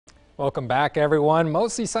Welcome back, everyone.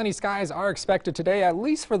 Mostly sunny skies are expected today, at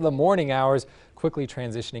least for the morning hours, quickly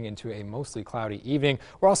transitioning into a mostly cloudy evening.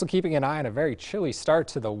 We're also keeping an eye on a very chilly start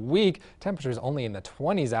to the week. Temperatures only in the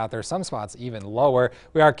 20s out there, some spots even lower.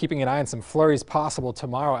 We are keeping an eye on some flurries possible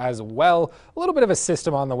tomorrow as well. A little bit of a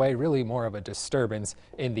system on the way, really more of a disturbance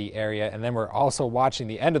in the area. And then we're also watching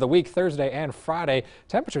the end of the week, Thursday and Friday.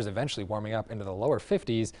 Temperatures eventually warming up into the lower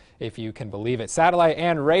 50s, if you can believe it. Satellite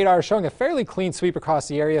and radar showing a fairly clean sweep across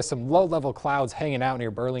the area. Some low-level clouds hanging out near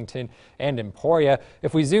Burlington and Emporia.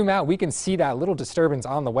 If we zoom out, we can see that little disturbance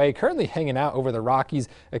on the way, currently hanging out over the Rockies,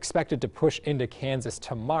 expected to push into Kansas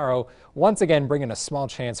tomorrow, once again bringing a small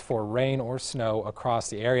chance for rain or snow across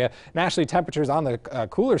the area. Nationally, temperatures on the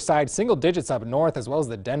cooler side, single digits up north, as well as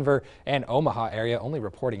the Denver and Omaha area, only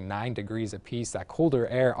reporting 9 degrees apiece. That colder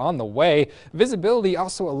air on the way. Visibility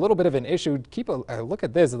also a little bit of an issue. Keep a look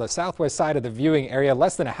at this, the southwest side of the viewing area,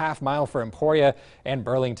 less than a half mile for Emporia and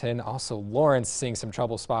Burlington. Also Lawrence seeing some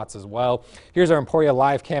trouble spots as well. Here's our Emporia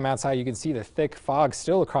live cam outside. You can see the thick fog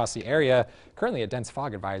still across the area. Currently a dense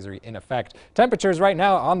fog advisory in effect. Temperatures right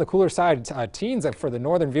now on the cooler side, teens for the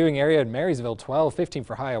northern viewing area in Marysville, 12, 15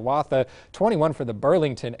 for Hiawatha, 21 for the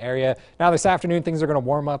Burlington area. Now this afternoon things are going to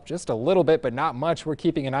warm up just a little bit, but not much. We're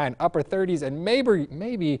keeping an eye on upper 30s and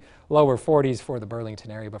maybe lower 40s for the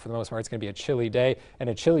Burlington area, but for the most part it's going to be a chilly day and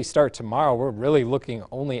a chilly start tomorrow. We're really looking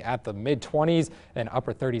only at the mid 20s and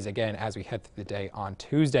upper 30s again as we head through the day on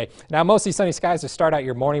Tuesday. Now mostly sunny skies to start out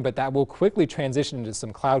your morning, but that will quickly transition into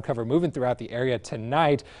some cloud cover moving throughout the area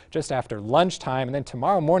tonight just after lunchtime, and then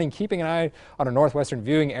tomorrow morning keeping an eye on a northwestern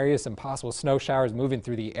viewing area, some possible snow showers moving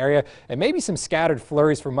through the area and maybe some scattered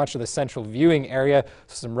flurries for much of the central viewing area.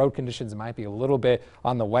 So some road conditions might be a little bit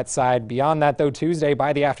on the wet side. Beyond that though, Tuesday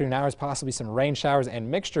by the afternoon hours, possibly some rain showers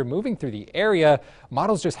and mixture moving through the area.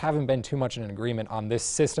 Models just haven't been too much in agreement on this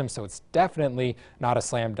system, so it's definitely not a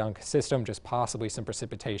slam dunk system, just possibly some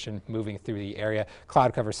precipitation moving through the area.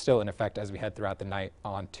 Cloud cover still in effect as we head throughout the night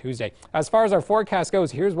on Tuesday. As far as our forecast goes,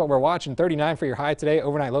 here's what we're watching. 39 for your high today.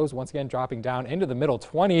 Overnight lows once again dropping down into the middle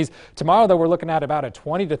 20s. Tomorrow though, we're looking at about a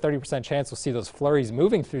 20 to 30% chance we'll see those flurries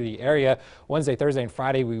moving through the area. Wednesday, Thursday, and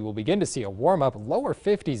Friday we will begin to see a warm up, lower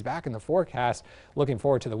 50s back in the forecast. Looking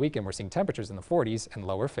forward to the weekend, we're seeing temperatures in the 40s and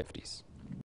lower 50s.